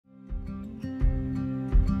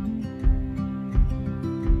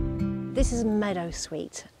This is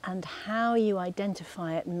Meadowsweet, and how you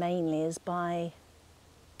identify it mainly is by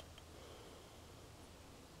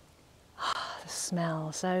the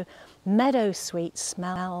smell. So Meadowsweet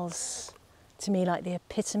smells to me like the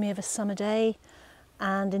epitome of a summer day,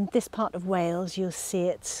 and in this part of Wales you'll see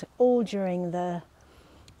it all during the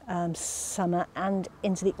summer and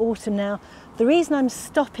into the autumn. Now, the reason I'm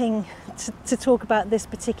stopping to talk about this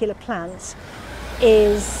particular plant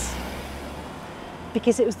is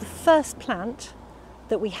because it was the first plant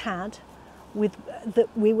that we had that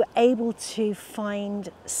we were able to find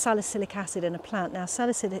salicylic acid in a plant. Now,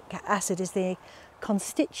 salicylic acid is the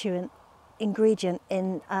constituent ingredient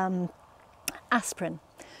in aspirin.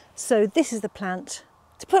 So this is the plant,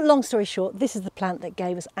 to put a long story short, this is the plant that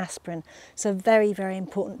gave us aspirin. So very, very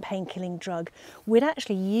important pain-killing drug. We'd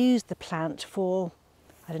actually used the plant for,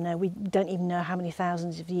 I don't know, we don't even know how many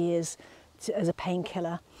thousands of years as a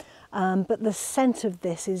painkiller. But the scent of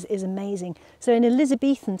this is amazing. So in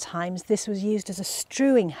Elizabethan times, this was used as a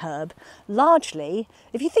strewing herb. Largely,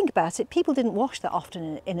 if you think about it, people didn't wash that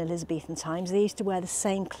often in Elizabethan times. They used to wear the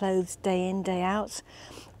same clothes day in, day out.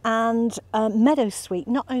 And meadowsweet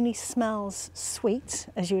not only smells sweet,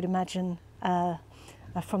 as you would imagine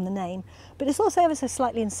from the name, but it's also ever so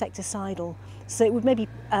slightly insecticidal. So it would maybe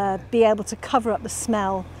be able to cover up the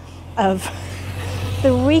smell of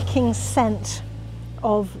the reeking scent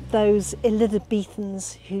of those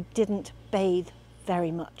Elizabethans who didn't bathe very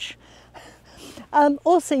much.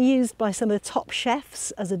 Also used by some of the top chefs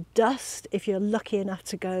as a dust if you're lucky enough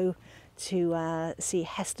to go to see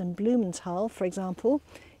Heston Blumenthal, for example.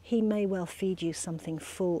 He may well feed you something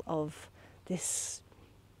full of this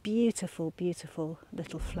beautiful, beautiful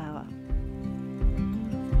little flower.